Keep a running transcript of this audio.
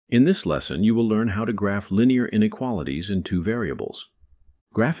In this lesson, you will learn how to graph linear inequalities in two variables.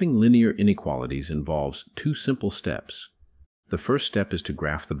 Graphing linear inequalities involves two simple steps. The first step is to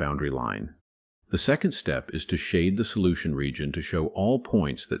graph the boundary line. The second step is to shade the solution region to show all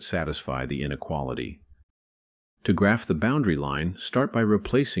points that satisfy the inequality. To graph the boundary line, start by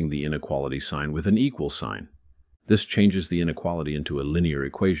replacing the inequality sign with an equal sign. This changes the inequality into a linear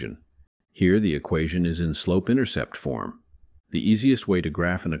equation. Here, the equation is in slope-intercept form. The easiest way to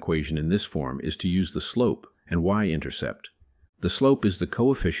graph an equation in this form is to use the slope and y-intercept. The slope is the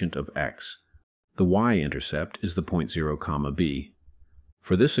coefficient of x. The y-intercept is the point 0, b.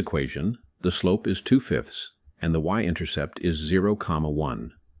 For this equation, the slope is 2/5 and the y-intercept is 0,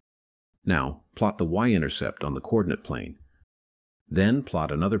 1. Now, plot the y-intercept on the coordinate plane. Then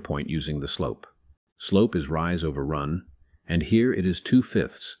plot another point using the slope. Slope is rise over run, and here it is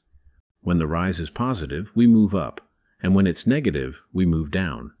 2/5. When the rise is positive, we move up, and when it's negative, we move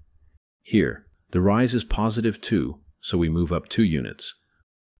down. Here, the rise is positive 2, so we move up 2 units.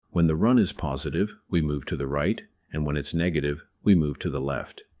 When the run is positive, we move to the right, and when it's negative, we move to the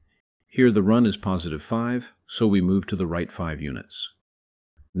left. Here, the run is positive 5, so we move to the right 5 units.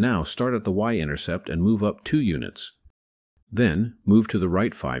 Now, start at the y-intercept and move up 2 units. Then, move to the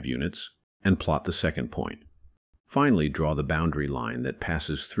right 5 units, and plot the second point. Finally, draw the boundary line that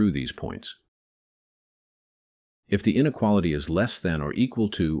passes through these points. If the inequality is less than or equal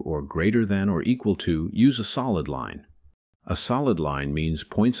to or greater than or equal to, use a solid line. A solid line means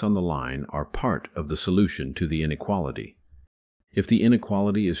points on the line are part of the solution to the inequality. If the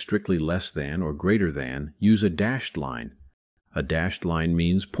inequality is strictly less than or greater than, use a dashed line. A dashed line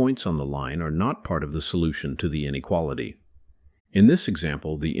means points on the line are not part of the solution to the inequality. In this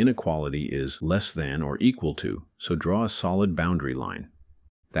example, the inequality is less than or equal to, so draw a solid boundary line.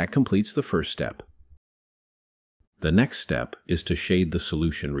 That completes the first step. The next step is to shade the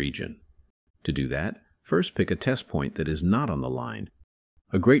solution region. To do that, first pick a test point that is not on the line.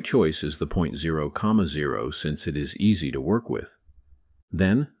 A great choice is the point 0, 0, since it is easy to work with.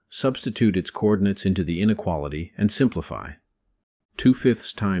 Then, substitute its coordinates into the inequality and simplify.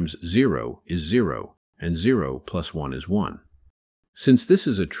 2/5 times 0 is 0, and 0 plus 1 is 1. Since this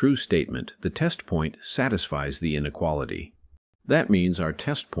is a true statement, the test point satisfies the inequality. That means our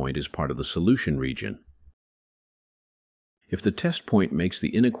test point is part of the solution region. If the test point makes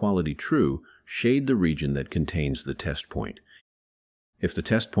the inequality true, shade the region that contains the test point. If the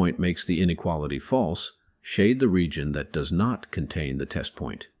test point makes the inequality false, shade the region that does not contain the test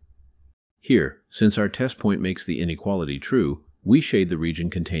point. Here, since our test point makes the inequality true, we shade the region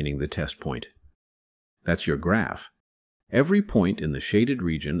containing the test point. That's your graph. Every point in the shaded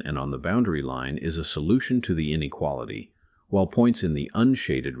region and on the boundary line is a solution to the inequality, while points in the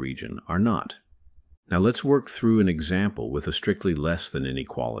unshaded region are not. Now let's work through an example with a strictly less than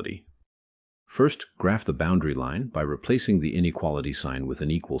inequality. First, graph the boundary line by replacing the inequality sign with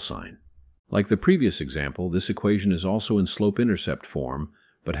an equal sign. Like the previous example, this equation is also in slope-intercept form,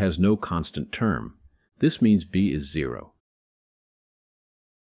 but has no constant term. This means b is 0.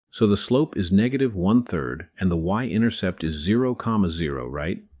 So the slope is negative 1/3, and the y-intercept is 0, 0,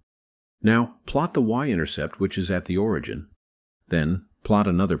 right? Now, plot the y-intercept, which is at the origin. Then, plot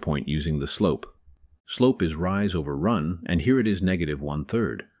another point using the slope. Slope is rise over run, and here it is negative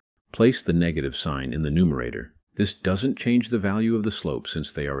 1/3. Place the negative sign in the numerator. This doesn't change the value of the slope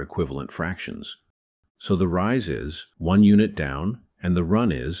since they are equivalent fractions. So the rise is 1 unit down, and the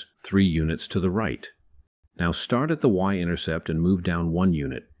run is 3 units to the right. Now start at the y-intercept and move down 1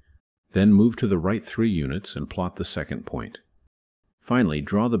 unit. Then move to the right 3 units and plot the second point. Finally,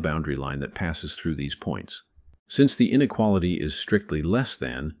 draw the boundary line that passes through these points. Since the inequality is strictly less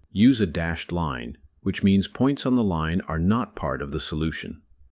than, use a dashed line, which means points on the line are not part of the solution.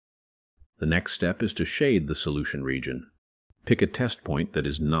 The next step is to shade the solution region. Pick a test point that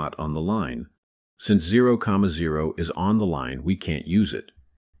is not on the line. Since 0, 0 is on the line, we can't use it.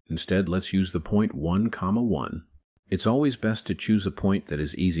 Instead, let's use the point 1, 1. It's always best to choose a point that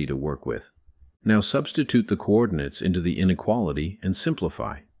is easy to work with. Now substitute the coordinates into the inequality and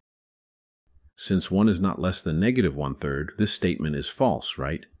simplify. Since 1 is not less than negative 1/3, this statement is false,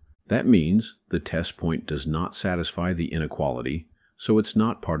 right? That means the test point does not satisfy the inequality, so it's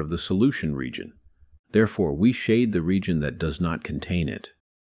not part of the solution region. Therefore, we shade the region that does not contain it.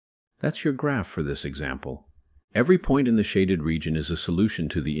 That's your graph for this example. Every point in the shaded region is a solution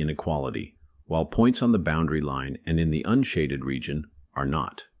to the inequality, while points on the boundary line and in the unshaded region are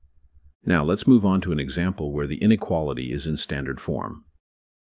not. Now let's move on to an example where the inequality is in standard form.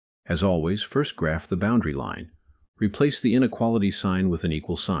 As always, first graph the boundary line. Replace the inequality sign with an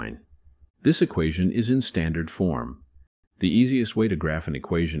equal sign. This equation is in standard form. The easiest way to graph an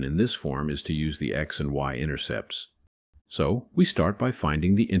equation in this form is to use the x and y intercepts. So, we start by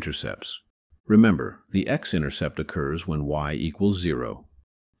finding the intercepts. Remember, the x-intercept occurs when y equals 0.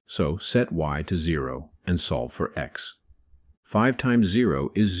 So, set y to 0 and solve for x. 5 times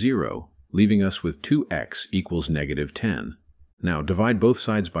 0 is 0, leaving us with 2x equals negative 10. Now, divide both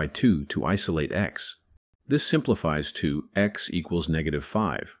sides by 2 to isolate x. This simplifies to x equals negative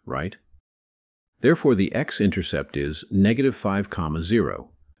 5, right? Therefore, the x-intercept is negative 5, 0.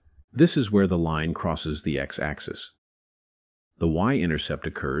 This is where the line crosses the x-axis. The y-intercept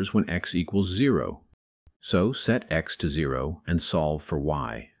occurs when x equals 0. So, set x to 0 and solve for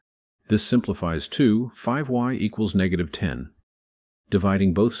y. This simplifies to 5y equals negative 10.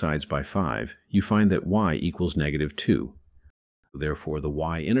 Dividing both sides by 5, you find that y equals negative 2. Therefore, the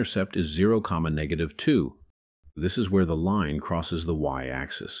y-intercept is 0, negative 2. This is where the line crosses the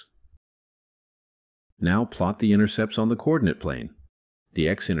y-axis. Now plot the intercepts on the coordinate plane. The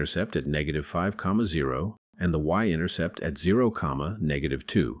x-intercept at negative 5, 0, and the y-intercept at 0, negative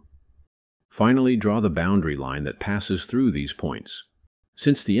 2. Finally, draw the boundary line that passes through these points.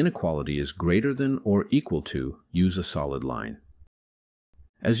 Since the inequality is greater than or equal to, use a solid line.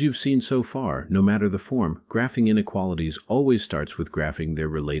 As you've seen so far, no matter the form, graphing inequalities always starts with graphing their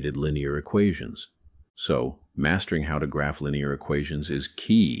related linear equations. So, mastering how to graph linear equations is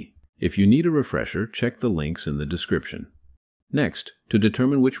key. If you need a refresher, check the links in the description. Next, to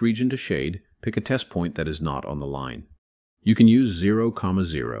determine which region to shade, pick a test point that is not on the line. You can use 0,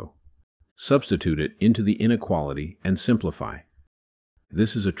 0. Substitute it into the inequality and simplify.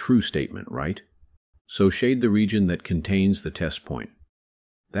 This is a true statement, right? So shade the region that contains the test point.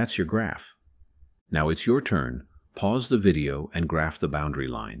 That's your graph. Now it's your turn. Pause the video and graph the boundary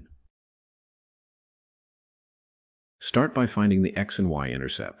line. Start by finding the x and y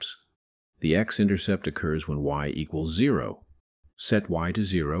intercepts. The x-intercept occurs when y equals 0. Set y to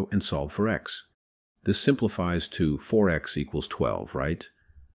 0 and solve for x. This simplifies to 4x equals 12, right?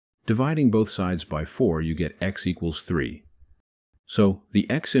 Dividing both sides by 4, you get x equals 3. So, the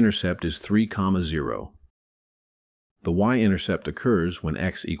x-intercept is 3, 0. The y-intercept occurs when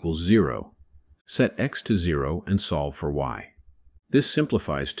x equals 0. Set x to 0 and solve for y. This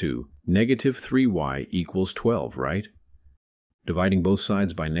simplifies to negative 3y equals 12, right? Dividing both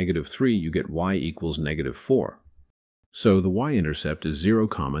sides by negative 3, you get y equals negative 4. So the y-intercept is 0,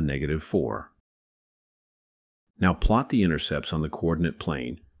 negative 4. Now plot the intercepts on the coordinate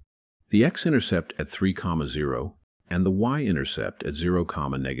plane. The x-intercept at 3, 0, and the y-intercept at 0,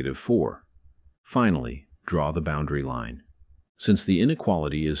 negative 4. Finally, draw the boundary line. Since the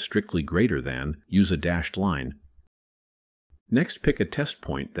inequality is strictly greater than, use a dashed line. Next, pick a test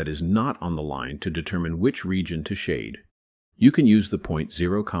point that is not on the line to determine which region to shade. You can use the point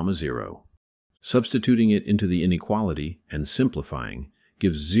 0, 0. Substituting it into the inequality and simplifying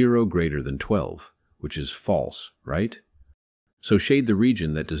gives 0 greater than 12, which is false, right? So shade the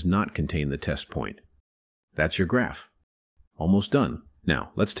region that does not contain the test point. That's your graph. Almost done.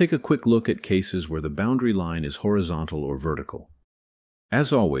 Now, let's take a quick look at cases where the boundary line is horizontal or vertical.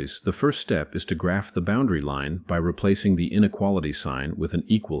 As always, the first step is to graph the boundary line by replacing the inequality sign with an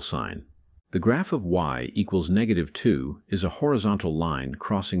equal sign. The graph of y equals negative 2 is a horizontal line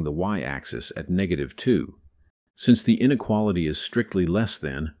crossing the y-axis at negative 2. Since the inequality is strictly less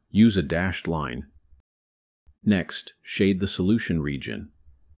than, use a dashed line. Next, shade the solution region.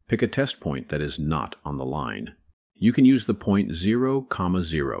 Pick a test point that is not on the line. You can use the point 0,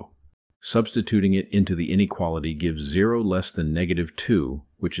 0. Substituting it into the inequality gives 0 less than negative 2,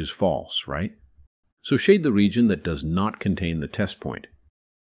 which is false, right? So shade the region that does not contain the test point.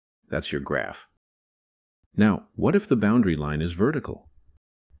 That's your graph. Now, what if the boundary line is vertical?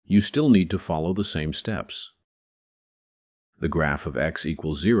 You still need to follow the same steps. The graph of x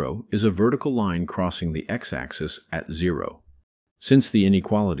equals 0 is a vertical line crossing the x-axis at 0. Since the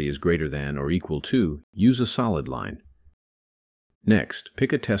inequality is greater than or equal to, use a solid line. Next,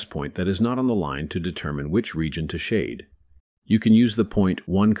 pick a test point that is not on the line to determine which region to shade. You can use the point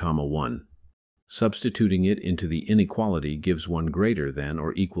 1, 1. Substituting it into the inequality gives 1 greater than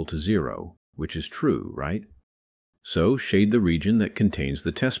or equal to 0, which is true, right? So shade the region that contains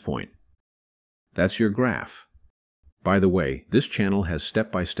the test point. That's your graph. By the way, this channel has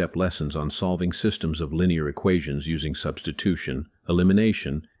step-by-step lessons on solving systems of linear equations using substitution,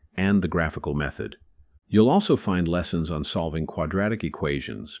 elimination, and the graphical method. You'll also find lessons on solving quadratic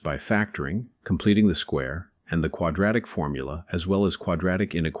equations by factoring, completing the square, and the quadratic formula, as well as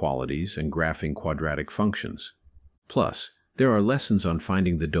quadratic inequalities and graphing quadratic functions. Plus, there are lessons on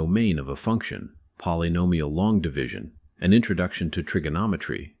finding the domain of a function, polynomial long division, an introduction to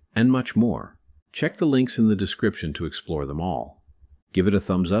trigonometry, and much more. Check the links in the description to explore them all. Give it a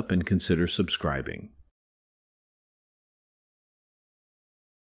thumbs up and consider subscribing.